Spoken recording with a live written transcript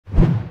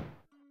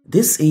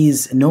This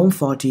is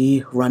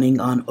Gnome40 running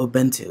on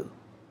Ubuntu.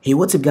 Hey,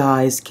 what's up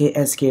guys,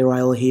 KSK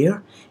Ryle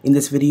here. In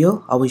this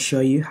video, I will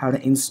show you how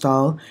to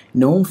install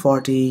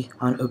Gnome40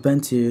 on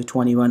Ubuntu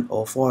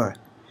 21.04.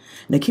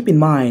 Now keep in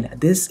mind,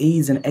 this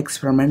is an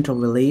experimental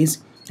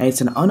release and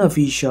it's an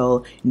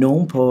unofficial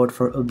GNOME port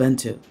for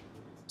Ubuntu.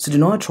 So do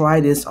not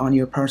try this on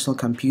your personal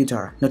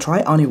computer. Now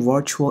try on a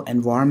virtual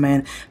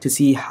environment to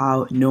see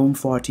how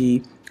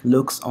Gnome40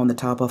 looks on the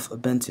top of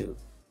Ubuntu.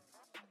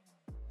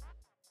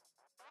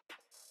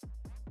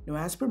 Now,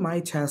 as per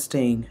my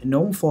testing,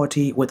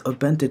 Gnome40 with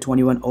Ubuntu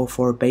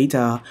 21.04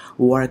 beta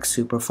works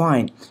super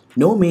fine.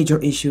 No major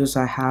issues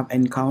I have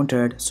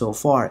encountered so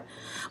far.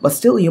 But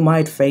still you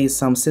might face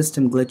some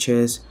system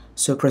glitches,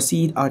 so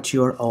proceed at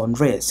your own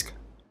risk.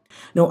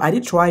 Now, I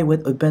did try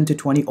with Ubuntu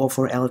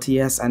 20.04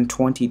 LTS and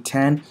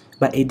 2010,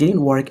 but it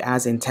didn't work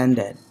as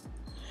intended.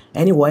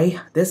 Anyway,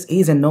 this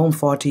is a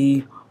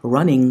Gnome40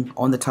 running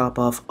on the top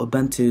of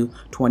Ubuntu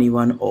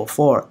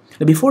 21.04.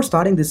 Now before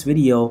starting this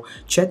video,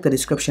 check the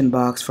description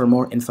box for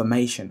more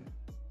information.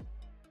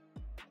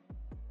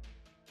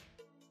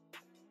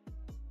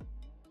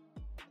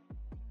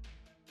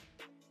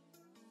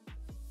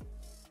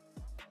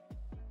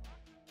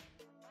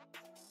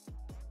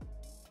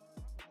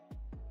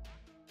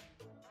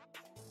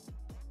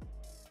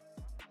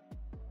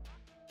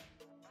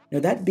 Now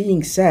that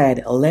being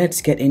said,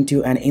 let's get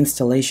into an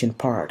installation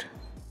part.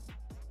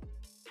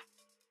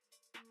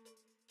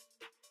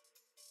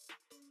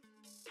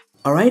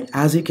 Alright,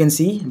 as you can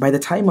see, by the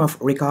time of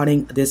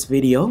recording this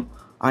video,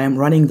 I am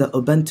running the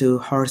Ubuntu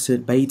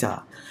Hirsute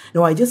beta.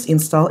 Now I just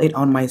installed it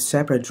on my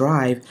separate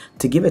drive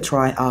to give a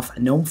try of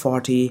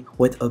Gnome40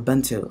 with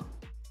Ubuntu.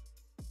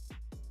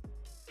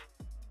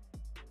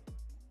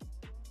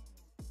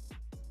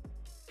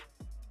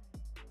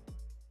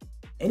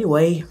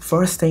 Anyway,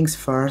 first things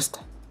first,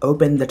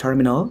 open the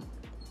terminal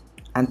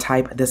and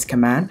type this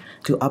command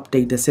to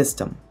update the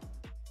system.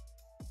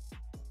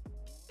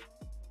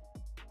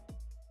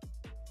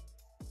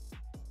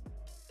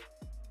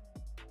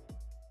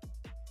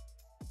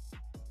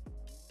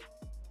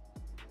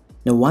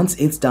 Now once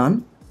it's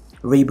done,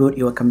 reboot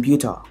your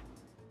computer.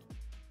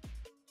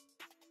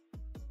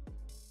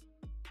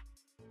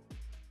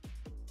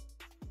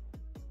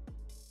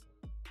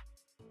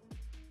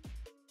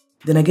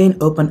 Then again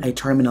open a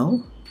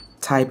terminal,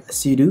 type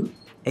sudo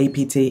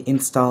apt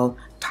install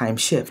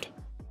TimeShift.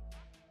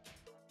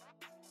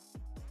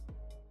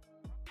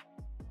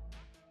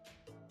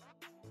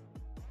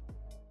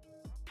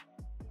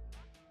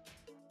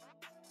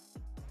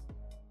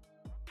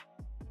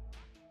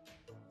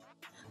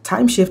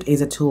 TimeShift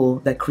is a tool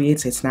that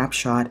creates a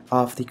snapshot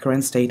of the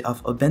current state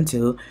of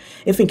Ubuntu.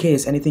 If in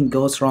case anything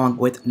goes wrong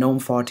with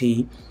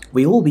Gnome40,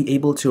 we will be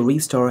able to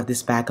restore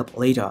this backup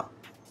later.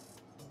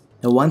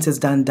 Now once it's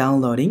done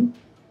downloading,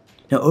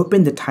 now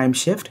open the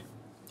TimeShift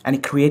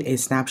and create a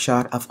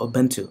snapshot of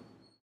Ubuntu.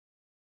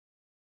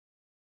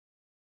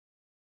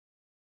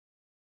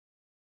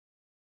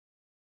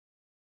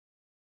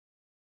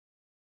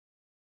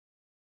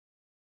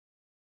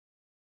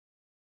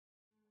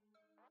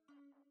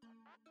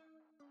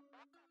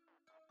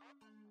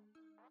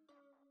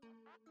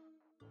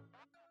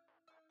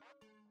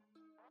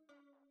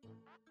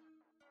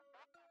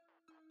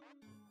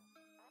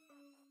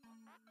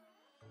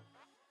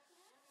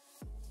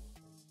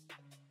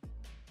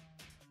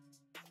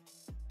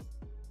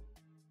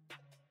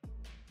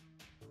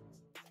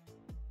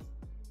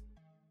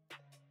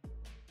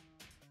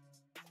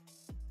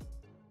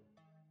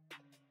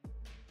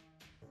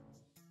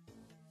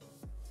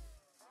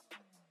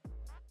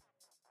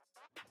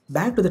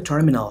 Back to the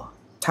terminal,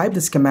 type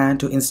this command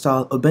to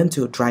install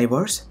Ubuntu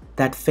drivers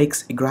that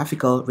fix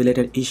graphical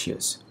related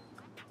issues.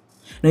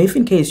 Now if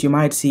in case you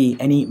might see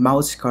any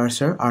mouse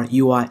cursor or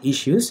UI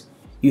issues,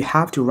 you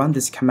have to run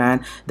this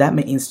command that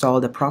may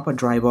install the proper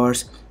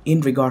drivers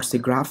in regards to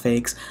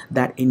graphics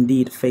that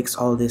indeed fix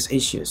all these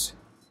issues.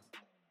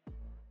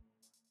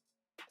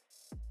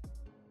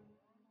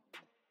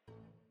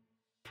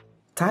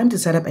 Time to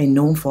set up a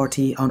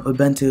Gnome40 on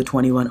Ubuntu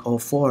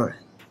 21.04.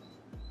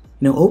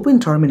 Now open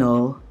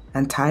terminal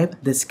and type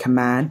this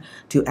command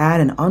to add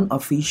an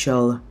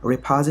unofficial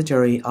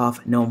repository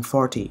of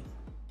Gnome40.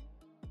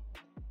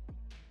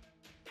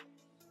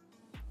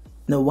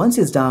 Now once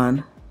it's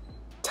done,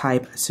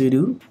 type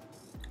sudo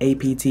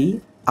apt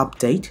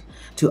update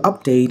to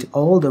update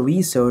all the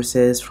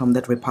resources from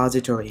that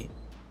repository.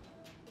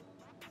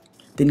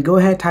 Then go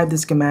ahead, type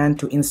this command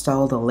to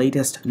install the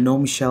latest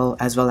Gnome shell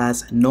as well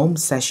as Gnome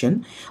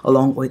session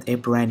along with a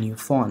brand new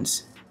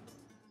fonts.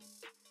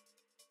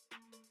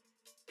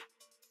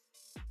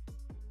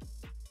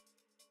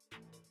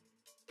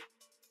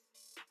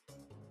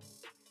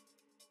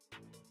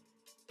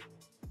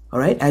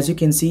 Alright, as you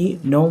can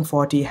see,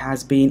 Gnome40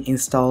 has been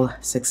installed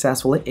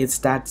successfully. It's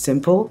that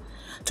simple.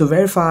 To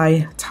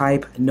verify,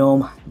 type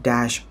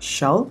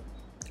gnome-shell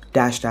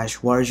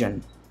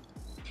 --version.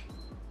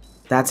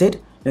 That's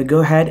it. Now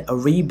go ahead and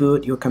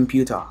reboot your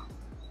computer.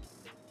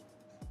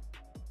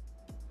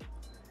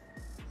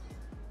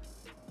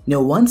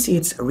 Now once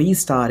it's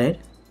restarted,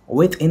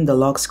 within the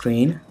lock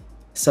screen,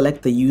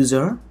 select the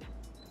user,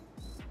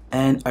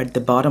 and at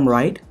the bottom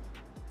right,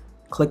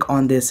 click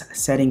on this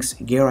settings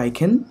gear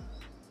icon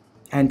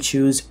and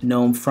choose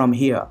Gnome from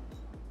here.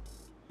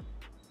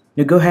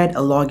 Now go ahead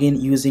and log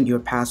in using your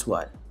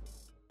password.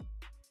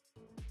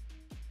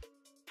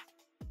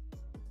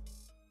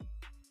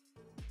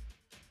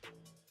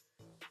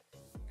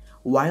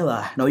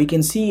 Voila! Now you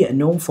can see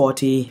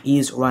Gnome40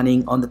 is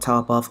running on the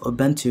top of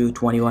Ubuntu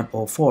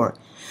 21.04.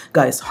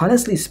 Guys,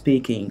 honestly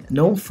speaking,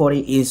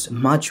 Gnome40 is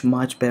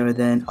much better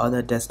than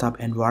other desktop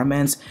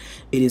environments.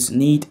 It is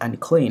neat and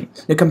clean.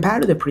 Now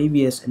compared to the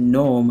previous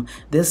Gnome,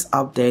 this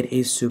update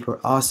is super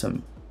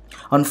awesome.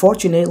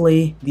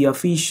 Unfortunately, the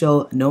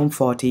official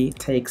Gnome40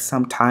 takes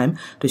some time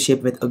to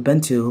ship with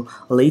Ubuntu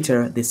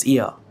later this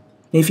year.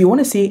 If you want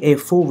to see a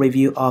full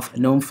review of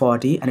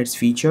Gnome40 and its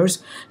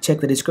features,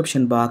 check the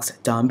description box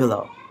down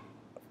below.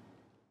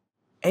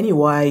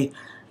 Anyway,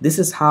 this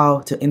is how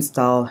to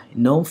install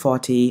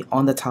Gnome40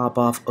 on the top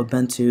of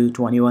Ubuntu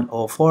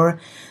 21.04.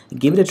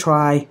 Give it a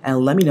try and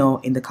let me know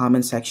in the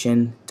comment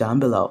section down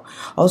below.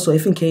 Also,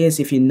 if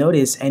you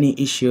notice any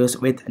issues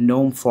with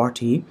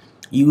Gnome40,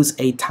 use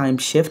a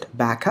TimeShift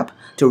backup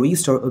to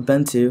restore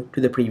Ubuntu to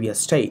the previous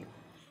state.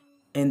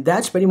 And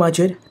that's pretty much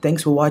it.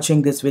 Thanks for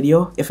watching this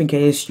video. If in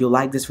case you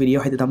like this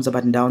video, hit the thumbs up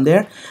button down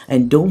there.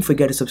 And don't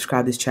forget to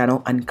subscribe this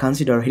channel and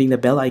consider hitting the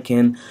bell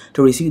icon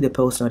to receive the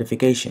post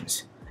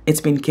notifications. It's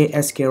been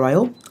KSK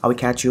Ryle. I will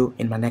catch you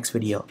in my next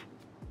video.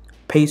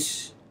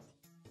 Peace.